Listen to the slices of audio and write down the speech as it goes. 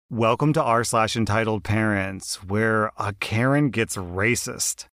Welcome to r/entitled parents, where a Karen gets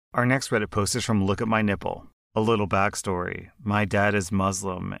racist. Our next Reddit post is from Look at My Nipple. A little backstory. My dad is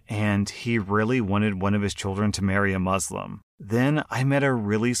Muslim, and he really wanted one of his children to marry a Muslim. Then I met a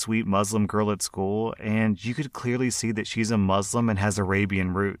really sweet Muslim girl at school, and you could clearly see that she's a Muslim and has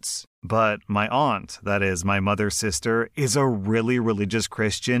Arabian roots. But my aunt, that is my mother's sister, is a really religious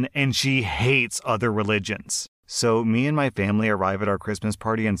Christian, and she hates other religions. So me and my family arrive at our Christmas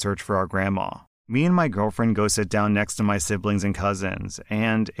party and search for our grandma. Me and my girlfriend go sit down next to my siblings and cousins,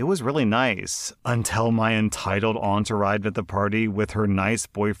 and it was really nice until my entitled aunt arrived at the party with her nice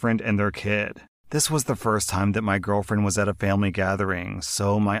boyfriend and their kid. This was the first time that my girlfriend was at a family gathering,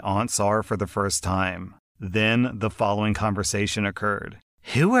 so my aunt saw her for the first time. Then the following conversation occurred.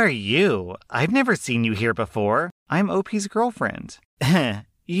 Who are you? I've never seen you here before. I'm OP's girlfriend.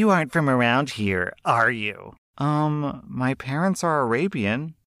 You aren't from around here, are you? My parents are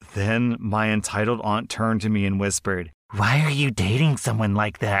Arabian. Then my entitled aunt turned to me and whispered, Why are you dating someone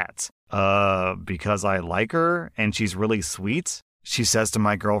like that? Because I like her and she's really sweet. She says to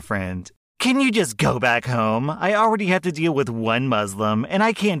my girlfriend, Can you just go back home? I already have to deal with one Muslim and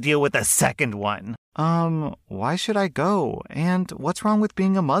I can't deal with a second one. Why should I go? And what's wrong with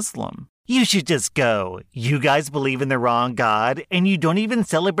being a Muslim? You should just go. You guys believe in the wrong God and you don't even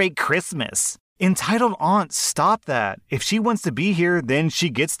celebrate Christmas. Entitled aunt, stop that. If she wants to be here, then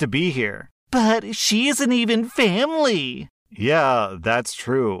she gets to be here. But she isn't even family. Yeah, that's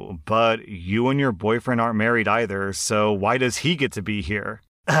true. But you and your boyfriend aren't married either, so why does he get to be here?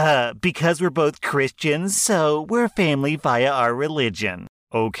 Because we're both Christians, so we're family via our religion.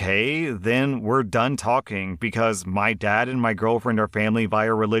 Okay, then we're done talking because my dad and my girlfriend are family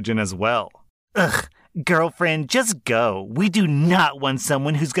via religion as well. Ugh. Girlfriend, just go. We do not want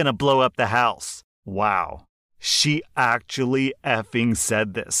someone who's gonna blow up the house. Wow. She actually effing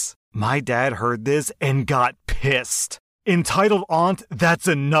said this. My dad heard this and got pissed. Entitled aunt, that's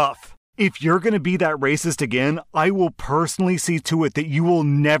enough. If you're gonna be that racist again, I will personally see to it that you will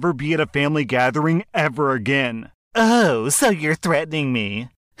never be at a family gathering ever again. Oh, so you're threatening me.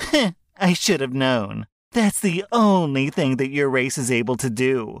 I should have known. That's the only thing that your race is able to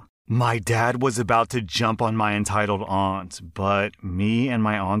do. My dad was about to jump on my entitled aunt, but me and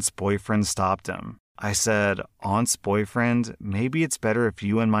my aunt's boyfriend stopped him. I said, Aunt's boyfriend, maybe it's better if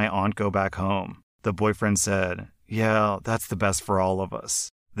you and my aunt go back home. The boyfriend said, Yeah, that's the best for all of us.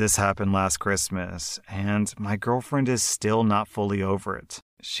 This happened last Christmas, and my girlfriend is still not fully over it.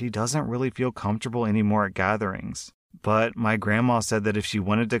 She doesn't really feel comfortable anymore at gatherings. But my grandma said that if she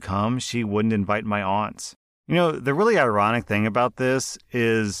wanted to come, she wouldn't invite my aunt. You know, the really ironic thing about this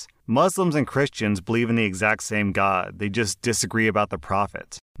is Muslims and Christians believe in the exact same God. They just disagree about the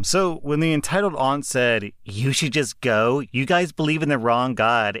prophet. So when the entitled aunt said, You should just go. You guys believe in the wrong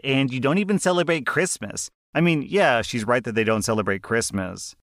God and you don't even celebrate Christmas. I mean, yeah, she's right that they don't celebrate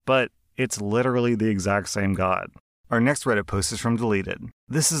Christmas, but it's literally the exact same God. Our next Reddit post is from Deleted.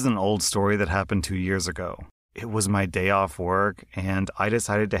 This is an old story that happened 2 years ago. It was my day off work and I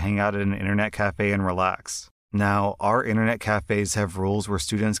decided to hang out at an internet cafe and relax. Now, our internet cafes have rules where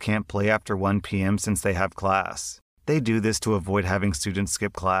students can't play after 1 p.m. since they have class. They do this to avoid having students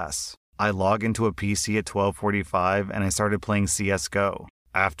skip class. I log into a PC at 12:45 and I started playing CSGO.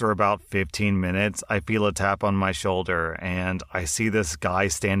 After about 15 minutes, I feel a tap on my shoulder and I see this guy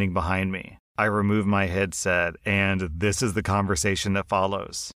standing behind me. I remove my headset and this is the conversation that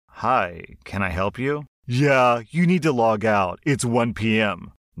follows. Hi, can I help you? Yeah, you need to log out. It's 1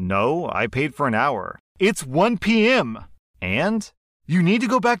 p.m. No, I paid for an hour. It's 1 p.m. And? You need to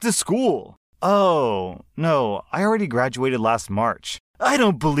go back to school. Oh, no, I already graduated last March. I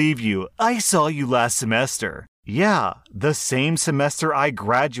don't believe you. I saw you last semester. Yeah, the same semester I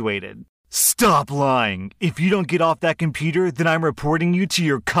graduated. Stop lying. If you don't get off that computer, then I'm reporting you to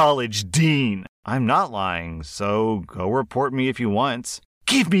your college dean. I'm not lying, so go report me if you want.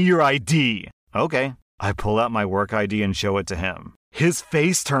 Give me your ID. Okay. I pull out my work ID and show it to him. His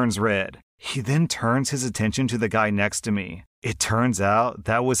face turns red. He then turns his attention to the guy next to me. It turns out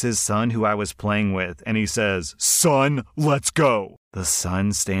that was his son who I was playing with, and he says, Son, let's go. The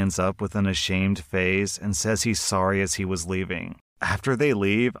son stands up with an ashamed face and says he's sorry as he was leaving. After they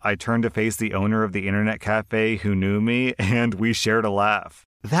leave, I turn to face the owner of the internet cafe who knew me, and we shared a laugh.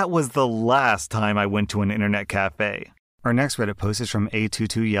 That was the last time I went to an internet cafe. Our next Reddit post is from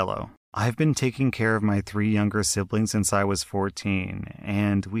A22Yellow. I've been taking care of my 3 younger siblings since I was 14,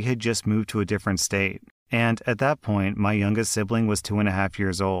 and we had just moved to a different state. And at that point, my youngest sibling was 2.5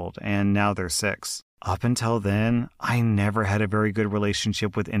 years old, and now they're 6. Up until then, I never had a very good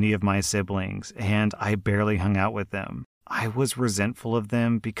relationship with any of my siblings, and I barely hung out with them. I was resentful of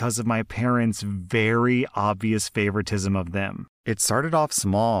them because of my parents' very obvious favoritism of them. It started off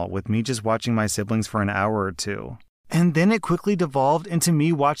small, with me just watching my siblings for an hour or two. And then it quickly devolved into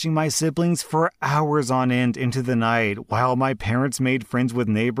me watching my siblings for hours on end into the night while my parents made friends with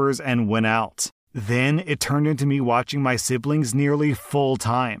neighbors and went out. Then it turned into me watching my siblings nearly full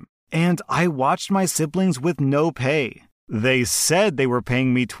time. And I watched my siblings with no pay. They said they were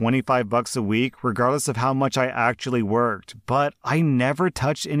paying me $25 a week regardless of how much I actually worked, but I never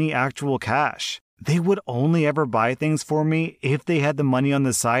touched any actual cash. They would only ever buy things for me if they had the money on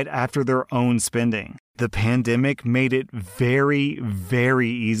the side after their own spending. The pandemic made it very, very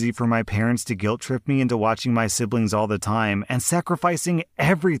easy for my parents to guilt trip me into watching my siblings all the time and sacrificing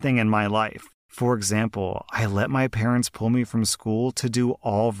everything in my life. For example, I let my parents pull me from school to do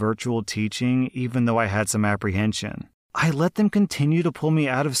all virtual teaching even though I had some apprehension. I let them continue to pull me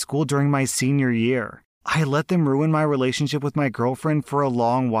out of school during my senior year. I let them ruin my relationship with my girlfriend for a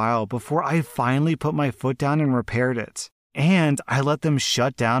long while before I finally put my foot down and repaired it. And I let them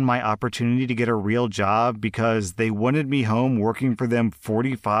shut down my opportunity to get a real job because they wanted me home working for them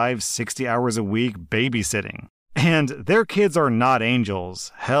 45, 60 hours a week babysitting. And their kids are not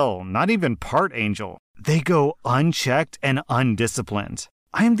angels. Hell, not even part angel. They go unchecked and undisciplined.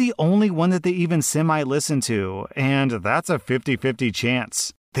 I'm the only one that they even semi-listen to, and that's a 50-50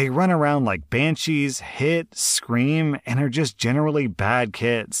 chance. They run around like banshees, hit, scream, and are just generally bad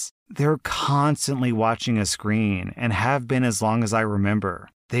kids. They're constantly watching a screen and have been as long as I remember.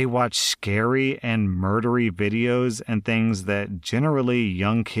 They watch scary and murdery videos and things that generally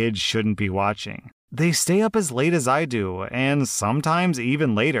young kids shouldn't be watching. They stay up as late as I do, and sometimes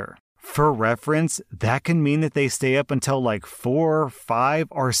even later. For reference, that can mean that they stay up until like 4, 5,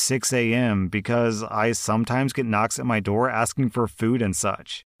 or 6 a.m. because I sometimes get knocks at my door asking for food and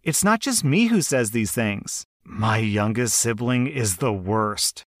such. It's not just me who says these things. My youngest sibling is the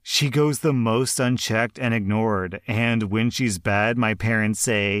worst. She goes the most unchecked and ignored, and when she's bad, my parents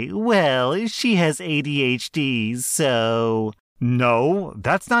say, "Well, she has ADHD, so..." No,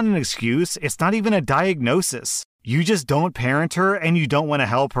 that's not an excuse. It's not even a diagnosis. You just don't parent her and you don't want to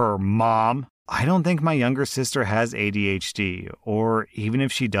help her, Mom. I don't think my younger sister has ADHD, or even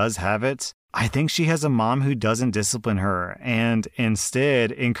if she does have it, I think she has a mom who doesn't discipline her and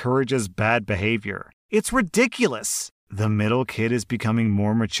instead encourages bad behavior. It's ridiculous. The middle kid is becoming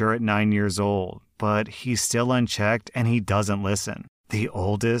more mature at 9 years old, but he's still unchecked and he doesn't listen. The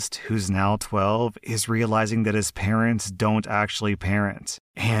oldest, who's now 12, is realizing that his parents don't actually parent.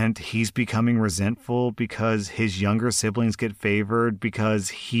 And he's becoming resentful because his younger siblings get favored because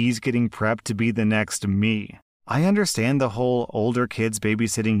he's getting prepped to be the next me. I understand the whole older kids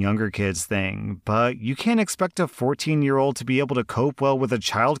babysitting younger kids thing, but you can't expect a 14-year-old to be able to cope well with a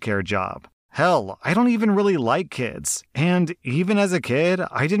childcare job. Hell, I don't even really like kids. And even as a kid,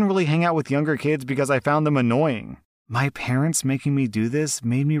 I didn't really hang out with younger kids because I found them annoying. My parents making me do this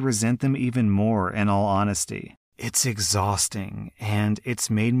made me resent them even more, in all honesty. It's exhausting, and it's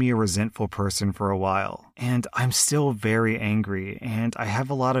made me a resentful person for a while. And I'm still very angry, and I have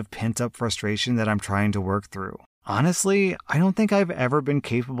a lot of pent-up frustration that I'm trying to work through. Honestly, I don't think I've ever been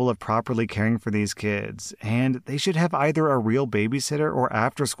capable of properly caring for these kids, and they should have either a real babysitter or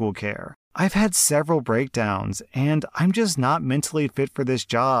after-school care. I've had several breakdowns, and I'm just not mentally fit for this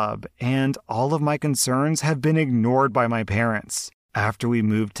job, and all of my concerns have been ignored by my parents. After we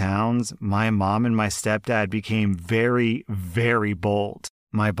moved towns, my mom and my stepdad became very, very bold.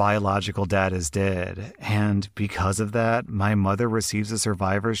 My biological dad is dead, and because of that, my mother receives a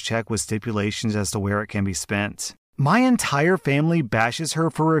survivor's check with stipulations as to where it can be spent. My entire family bashes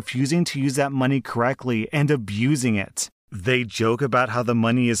her for refusing to use that money correctly and abusing it. They joke about how the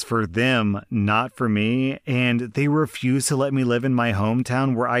money is for them, not for me, and they refuse to let me live in my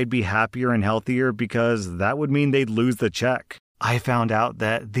hometown where I'd be happier and healthier because that would mean they'd lose the check. I found out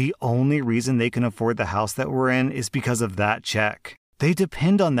that the only reason they can afford the house that we're in is because of that check. They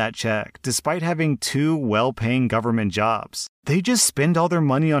depend on that check, despite having 2 well-paying government jobs. They just spend all their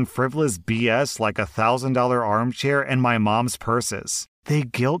money on frivolous BS like a $1,000 armchair and my mom's purses. They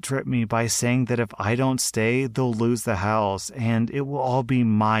guilt-trip me by saying that if I don't stay, they'll lose the house, and it will all be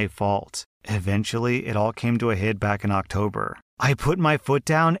my fault. Eventually, it all came to a head back in October. I put my foot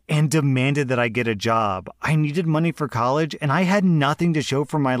down and demanded that I get a job. I needed money for college, and I had nothing to show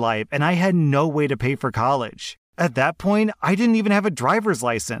for my life, and I had no way to pay for college. At that point, I didn't even have a driver's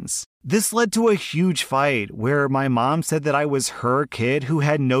license. This led to a huge fight where my mom said that I was her kid who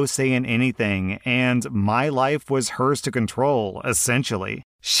had no say in anything, and my life was hers to control, essentially.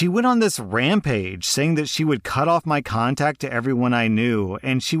 She went on this rampage saying that she would cut off my contact to everyone I knew,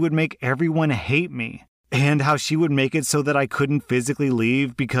 and she would make everyone hate me. and how she would make it so that I couldn't physically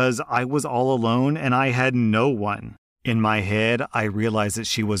leave because I was all alone and I had no one. In my head, I realized that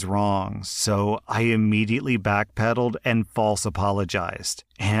she was wrong, so I immediately backpedaled and false apologized,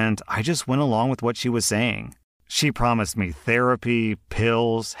 and I just went along with what she was saying. She promised me therapy,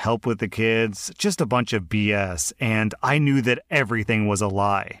 pills, help with the kids, just a bunch of BS, and I knew that everything was a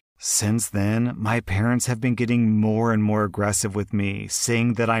lie. Since then, my parents have been getting more and more aggressive with me,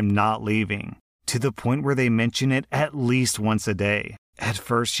 saying that I'm not leaving, to the point where they mention it at least once a day. At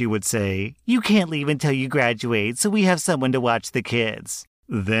first, she would say, "You can't leave until you graduate, so we have someone to watch the kids."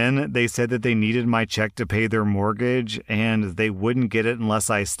 Then they said that they needed my check to pay their mortgage, and they wouldn't get it unless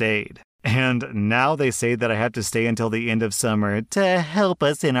I stayed. And now they say that I have to stay until the end of summer to help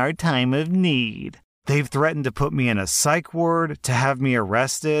us in our time of need. They've threatened to put me in a psych ward, to have me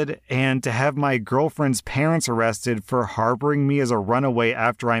arrested, and to have my girlfriend's parents arrested for harboring me as a runaway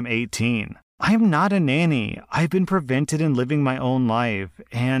after I'm 18. I'm not a nanny. I've been prevented in living my own life,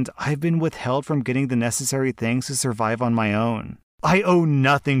 and I've been withheld from getting the necessary things to survive on my own. I owe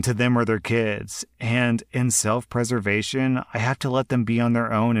nothing to them or their kids, and in self-preservation, I have to let them be on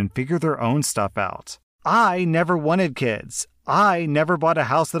their own and figure their own stuff out. I never wanted kids. I never bought a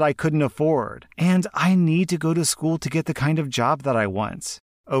house that I couldn't afford, and I need to go to school to get the kind of job that I want.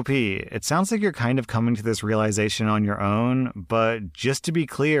 OP, it sounds like you're kind of coming to this realization on your own, but just to be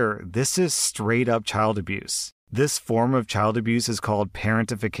clear, this is straight up child abuse. This form of child abuse is called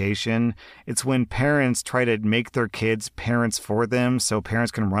parentification. It's when parents try to make their kids parents for them so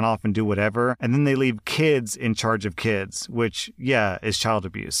parents can run off and do whatever, and then they leave kids in charge of kids, which, yeah, is child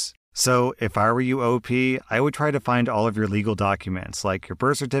abuse. So if I were you, OP, I would try to find all of your legal documents, like your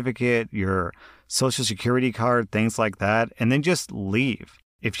birth certificate, your social security card, things like that, and then just leave.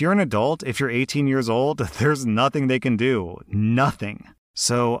 If you're an adult, if you're 18 years old, there's nothing they can do. Nothing.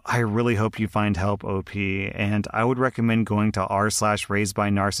 So I really hope you find help, OP, and I would recommend going to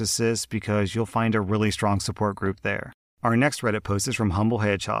r/raisedbynarcissists because you'll find a really strong support group there. Our next Reddit post is from Humble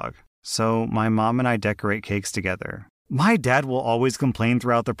Hedgehog. So my mom and I decorate cakes together. My dad will always complain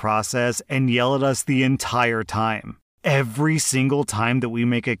throughout the process and yell at us the entire time. Every single time that we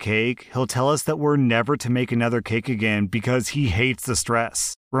make a cake, he'll tell us that we're never to make another cake again because he hates the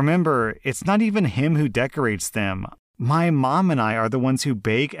stress. Remember, it's not even him who decorates them. My mom and I are the ones who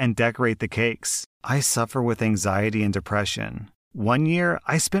bake and decorate the cakes. I suffer with anxiety and depression. One year,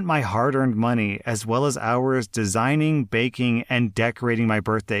 I spent my hard-earned money as well as hours designing, baking, and decorating my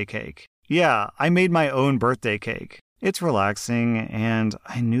birthday cake. Yeah, I made my own birthday cake. It's relaxing, and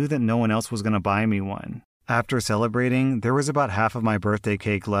I knew that no one else was going to buy me one. After celebrating, there was about half of my birthday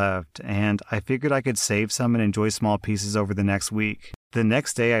cake left, and I figured I could save some and enjoy small pieces over the next week. The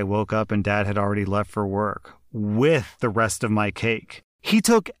next day, I woke up and Dad had already left for work, with the rest of my cake. He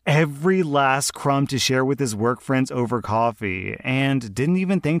took every last crumb to share with his work friends over coffee, and didn't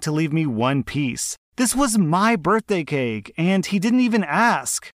even think to leave me one piece. This was my birthday cake, and he didn't even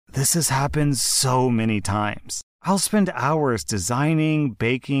ask. This has happened so many times. I'll spend hours designing,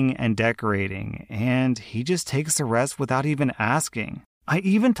 baking, and decorating, and he just takes the rest without even asking. I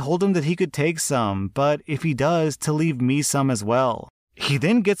even told him that he could take some, but if he does, to leave me some as well. He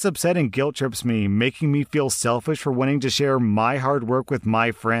then gets upset and guilt trips me, making me feel selfish for wanting to share my hard work with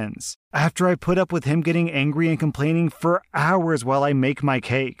my friends. After I put up with him getting angry and complaining for hours while I make my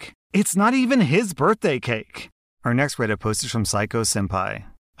cake. It's not even his birthday cake. Our next Reddit post is from Psycho Senpai.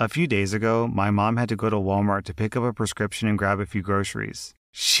 A few days ago, my mom had to go to Walmart to pick up a prescription and grab a few groceries.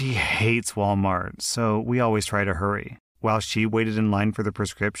 She hates Walmart, so we always try to hurry. While she waited in line for the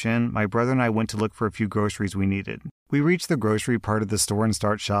prescription, my brother and I went to look for a few groceries we needed. We reach the grocery part of the store and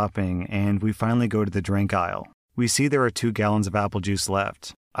start shopping, and we finally go to the drink aisle. We see there are 2 gallons of apple juice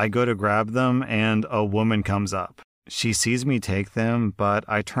left. I go to grab them, and a woman comes up. She sees me take them, but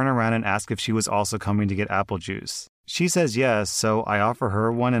I turn around and ask if she was also coming to get apple juice. She says yes, so I offer her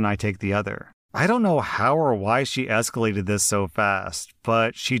one and I take the other. I don't know how or why she escalated this so fast,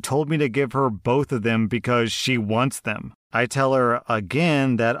 but she told me to give her both of them because she wants them. I tell her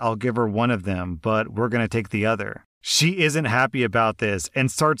again that I'll give her one of them, but we're going to take the other. She isn't happy about this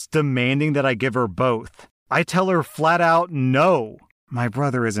and starts demanding that I give her both. I tell her flat out no. My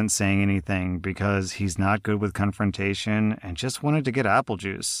brother isn't saying anything because he's not good with confrontation and just wanted to get apple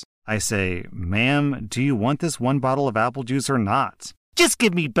juice. I say, "Ma'am, do you want this one bottle of apple juice or not?" "Just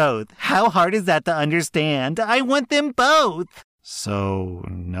give me both. How hard is that to understand? I want them both." "So,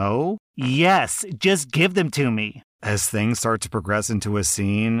 no?" "Yes, just give them to me." As things start to progress into a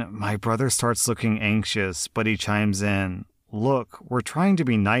scene, my brother starts looking anxious, but he chimes in, "Look, we're trying to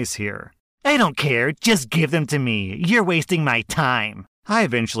be nice here." "I don't care. Just give them to me. You're wasting my time." I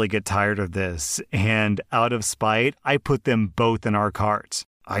eventually get tired of this, and out of spite, I put them both in our cart.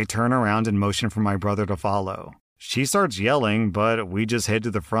 I turn around and motion for my brother to follow. She starts yelling, but we just head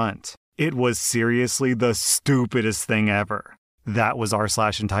to the front. It was seriously the stupidest thing ever. That was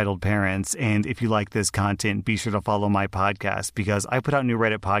r/Entitled Parents, and if you like this content, be sure to follow my podcast because I put out new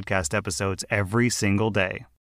Reddit podcast episodes every single day.